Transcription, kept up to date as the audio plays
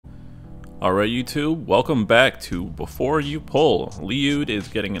Alright YouTube, welcome back to Before You Pull. Llyud is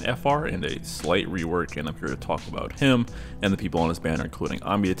getting an FR and a slight rework, and I'm here to talk about him and the people on his banner, including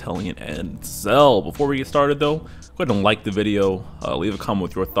Amidatelion and Zell. Before we get started though, go ahead and like the video, leave a comment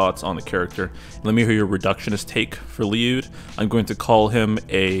with your thoughts on the character, and let me hear your reductionist take for Llyud. I'm going to call him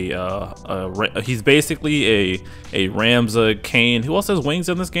he's basically a Ramza Kane. Who else has wings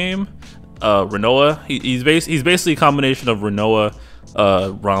in this game? Renoa. He's basically a combination of Renoa,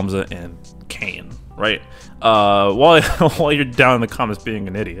 Ramza, and Kane, right? While you're down in the comments being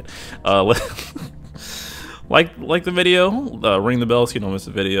an idiot, like the video, ring the bell so you don't miss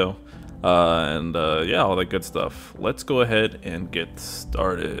the video, and yeah, all that good stuff. Let's go ahead and get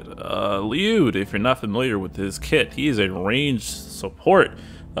started. Llyud, if you're not familiar with his kit, he is a ranged support.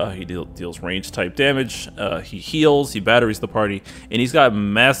 He deals range type damage, he heals, he batteries the party, and he's got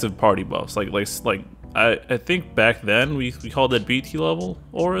massive party buffs. I think back then we called it BT level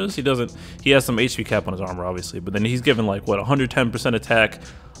auras. He has some HP cap on his armor obviously, but then he's given like what, 110% attack,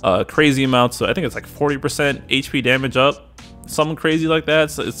 crazy amounts, so I think it's like 40% HP damage up, something crazy like that.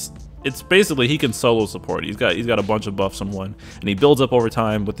 So it's basically he can solo support. He's got a bunch of buffs in one, and he builds up over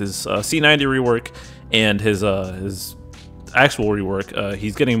time with his C90 rework and his actual rework.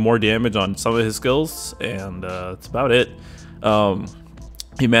 He's getting more damage on some of his skills, and that's about it.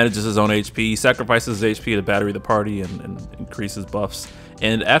 He manages his own HP, sacrifices his HP to battery the party and increases buffs.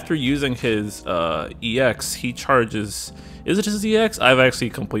 And after using his EX, he charges... Is it his EX? I've actually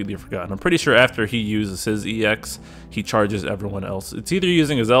completely forgotten. I'm pretty sure after he uses his EX, he charges everyone else. It's either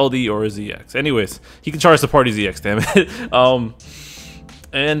using his LD or his EX. Anyways, he can charge the party's EX, damn it.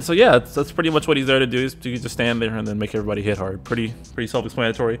 And so yeah, that's pretty much what he's there to do, is to just stand there and then make everybody hit hard. Pretty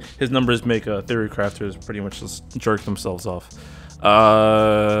self-explanatory. His numbers make theory crafters pretty much just jerk themselves off.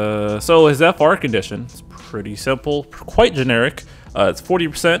 So his FR condition is pretty simple, quite generic. It's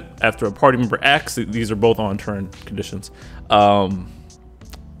 40% after a party member acts. These are both on turn conditions.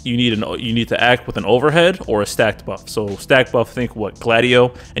 You need to act with an overhead or a stacked buff. So stacked buff, think what,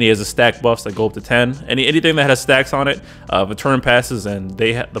 Gladio, and he has a stacked buffs that go up to 10. Anything that has stacks on it, if a turn passes and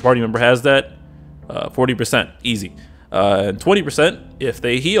the party member has that, 40% easy. And 20% if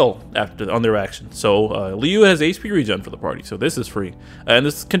they heal on their action. So Llyud has HP regen for the party, so this is free. And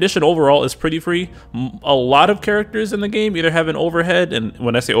this condition overall is pretty free. A lot of characters in the game either have an overhead, and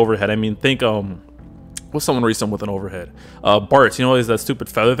when I say overhead, I mean think what's someone recent with an overhead? Bart, you know, is that stupid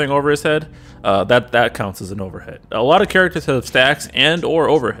feather thing over his head? That counts as an overhead. A lot of characters have stacks and or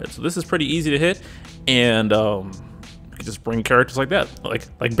overhead, so this is pretty easy to hit, and you could just bring characters like that,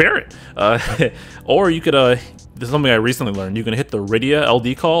 like Barrett, or you could this is something I recently learned. You can hit the Rydia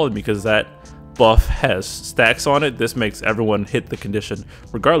LD call, and because that buff has stacks on it, this makes everyone hit the condition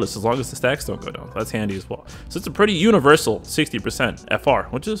regardless, as long as the stacks don't go down. That's handy as well. So it's a pretty universal 60% FR,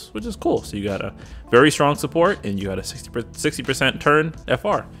 which is cool. So you got a very strong support, and you got a 60% turn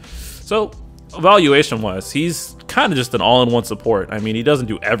FR. So evaluation wise, he's kind of just an all-in-one support. I mean, he doesn't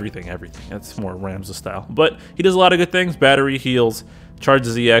do everything. That's more Ramza style, but he does a lot of good things. Battery, heals,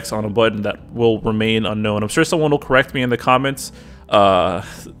 charges EX on a button that will remain unknown. I'm sure someone will correct me in the comments.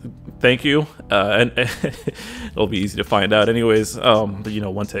 Thank you, and it'll be easy to find out. Anyways, but you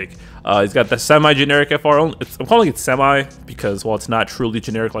know, one take. He's got the semi-generic FR. I'm calling it semi because while it's not truly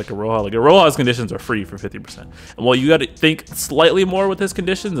generic like a Roja's conditions are free for 50%. And while you got to think slightly more with his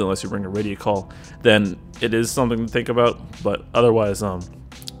conditions, unless you bring a Rydia call, then it is something to think about. But otherwise,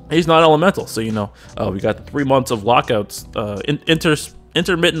 he's not elemental, so you know, we got the 3 months of lockouts,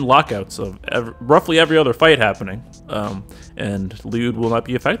 intermittent lockouts of roughly every other fight happening, and Llyud will not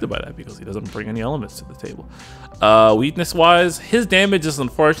be affected by that because he doesn't bring any elements to the table. Weakness wise, his damage is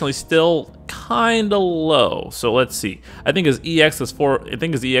unfortunately still kind of low. So let's see. I think his EX is 4. I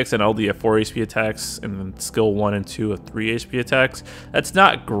think his EX and LD have 4 HP attacks, and then skill 1 and 2 have 3 HP attacks. That's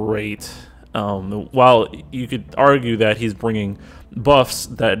not great. While you could argue that he's bringing buffs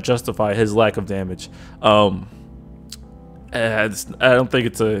that justify his lack of damage. I don't think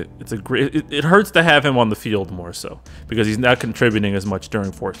it's a great. It hurts to have him on the field more so because he's not contributing as much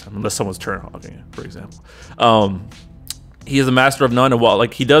during force time, unless someone's turn hogging, for example. He is a master of none, and while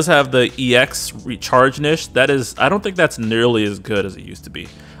he does have the EX recharge niche, I don't think that's nearly as good as it used to be.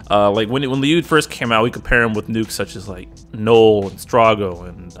 Like when Llyud first came out, we compare him with nukes such as like Noel and Strago,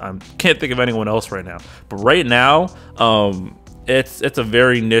 and I can't think of anyone else right now. But right now, it's a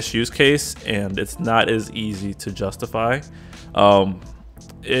very niche use case, and it's not as easy to justify. I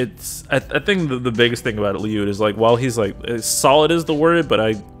think the biggest thing about Llyud is like, while he's like solid is the word, but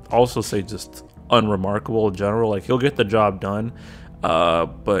I also say just unremarkable in general. Like he'll get the job done,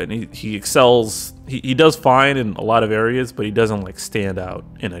 but he excels. He does fine in a lot of areas, but he doesn't like stand out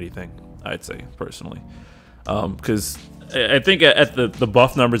in anything. I'd say personally, because I think at the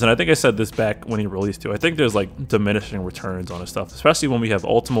buff numbers, and I think I said this back when he released too, I think there's like diminishing returns on his stuff, especially when we have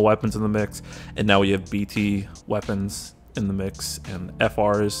Ultima weapons in the mix, and now we have BT weapons in the mix, and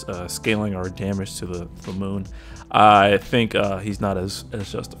FRs scaling our damage to the moon. I think he's not as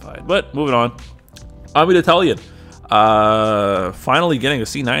justified. But moving on, Amidatelion. Finally getting a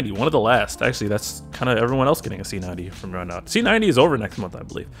C90, one of the last. Actually, that's kind of everyone else getting a C90 from right now. C90 is over next month, I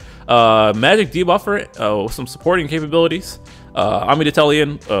believe. Magic debuffer with some supporting capabilities.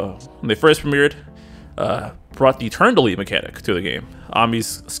 Amidatelion, when they first premiered, brought the turn delete mechanic to the game.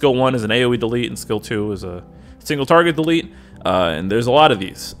 Ami's skill 1 is an AoE delete, and skill 2 is a single target delete. And there's a lot of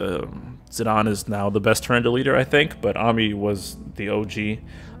these. Zidane is now the best turn deleter, I think, but Ami was the OG.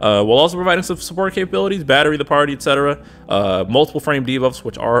 While also providing some support capabilities, battery the party, etc. Multiple frame debuffs,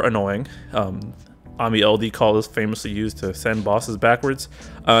 which are annoying. Ami LD call is famously used to send bosses backwards.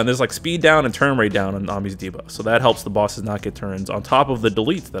 And there's like speed down and turn rate down on Ami's debuff, so that helps the bosses not get turns on top of the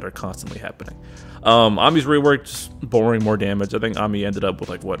deletes that are constantly happening. Ami's rework, just boring more damage. I think Ami ended up with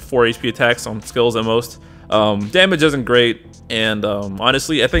like, what, 4 HP attacks on skills at most. Damage isn't great, and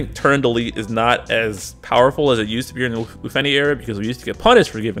honestly, I think turn delete is not as powerful as it used to be in the Lufeni era, because we used to get punished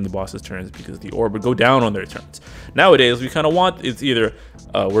for giving the bosses turns because the orb would go down on their turns. Nowadays, we kind of want, it's either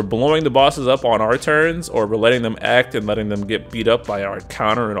we're blowing the bosses up on our turns, or we're letting them act and letting them get beat up by our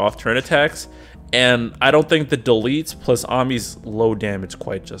counter and off turn attacks. And I don't think the deletes plus Ami's low damage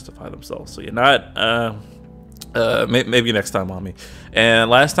quite justify themselves. So you're not, maybe next time, Ami. And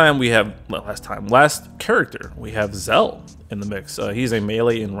last character, we have Zell in the mix. He's a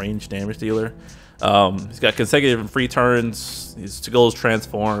melee and range damage dealer. He's got consecutive free turns. His skills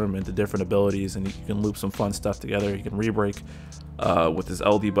transform into different abilities, and you can loop some fun stuff together. You can rebreak with his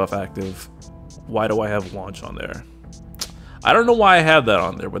LD buff active. Why do I have launch on there? I don't know why I have that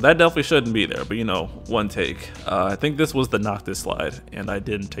on there, but that definitely shouldn't be there. But you know, one take. I think this was the Noctis slide, and I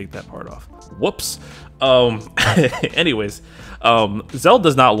didn't take that part off. Whoops. Anyways, Zell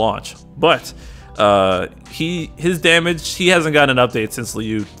does not launch, but his damage, he hasn't gotten an update since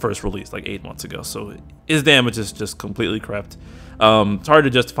Llyud first released like 8 months ago, so his damage is just completely crept. It's hard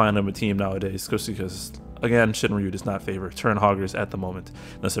to justify him a team nowadays, especially because, again, Shinryu does not favor turn hoggers at the moment,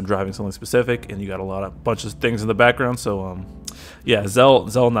 unless they're driving something specific, and you got a bunch of things in the background. So yeah,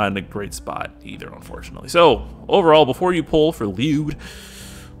 Zell not in a great spot either, unfortunately. So overall, before you pull for Llyud,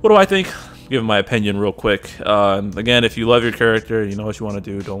 what do I think? Give my opinion real quick. Again, if you love your character, you know what you want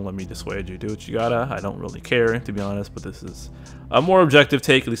to do, don't let me dissuade you. Do what you gotta. I don't really care, to be honest, but this is a more objective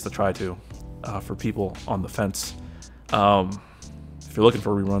take, at least I try to, for people on the fence. If you're looking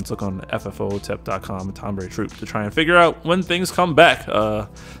for reruns, look on FFOO.com and Tonberry Troupe to try and figure out when things come back.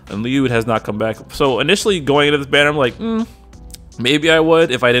 And Llyud has not come back. So initially going into this banner, I'm like, maybe I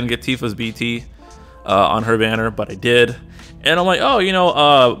would if I didn't get Tifa's BT on her banner, but I did. And I'm like, oh, you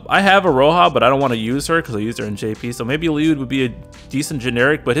know, I have a Roja, but I don't want to use her because I used her in JP. So maybe Llyud would be a decent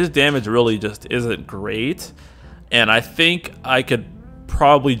generic, but his damage really just isn't great. And I think I could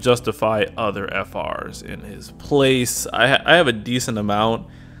probably justify other FRs in his place. I have a decent amount.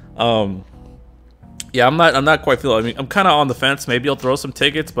 Yeah, I'm not quite feeling. I mean, I'm kind of on the fence. Maybe I'll throw some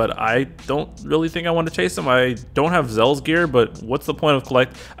tickets, but I don't really think I want to chase him. I don't have Zell's gear, but what's the point of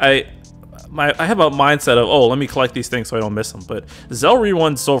collect? I have a mindset of, oh, let me collect these things so I don't miss them. But Zell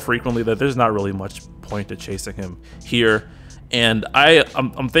reruns so frequently that there's not really much point to chasing him here. And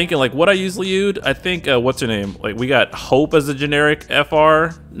I'm thinking, like, what I use Llyud, I think, what's her name? Like, we got Hope as a generic FR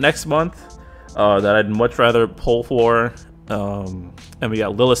next month that I'd much rather pull for. And we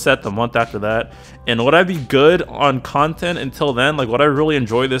got Lillicet the month after that. And would I be good on content until then? Like, would I really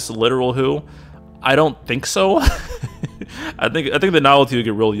enjoy this literal who? I don't think so. I think the novelty would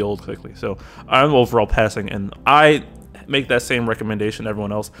get really old quickly. So I'm overall passing, and I make that same recommendation to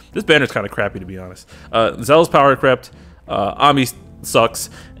everyone else. This banner's kind of crappy, to be honest. Zell's power crept. Ami sucks,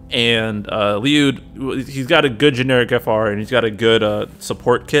 and Llyud, he's got a good generic FR and he's got a good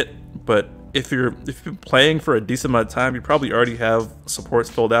support kit. But if you're playing for a decent amount of time, you probably already have supports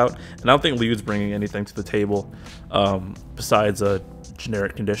filled out, and I don't think Lyud's bringing anything to the table besides a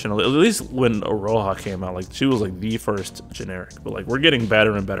generic condition. At least when Aroha came out, like, she was like the first generic, but like we're getting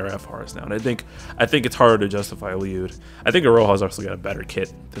better and better FRs now, and I think it's harder to justify Llyud. I think Aroha's also got a better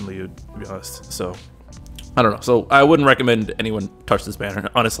kit than Llyud, to be honest. So I don't know. So I wouldn't recommend anyone touch this banner,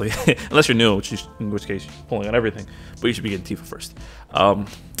 honestly, unless you're new, in which case you're pulling on everything. But you should be getting Tifa first.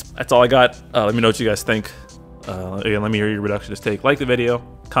 That's all I got. Let me know what you guys think. Again, let me hear your reductionist take. Like the video,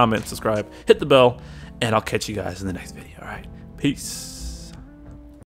 comment, subscribe, hit the bell, and I'll catch you guys in the next video. All right, peace.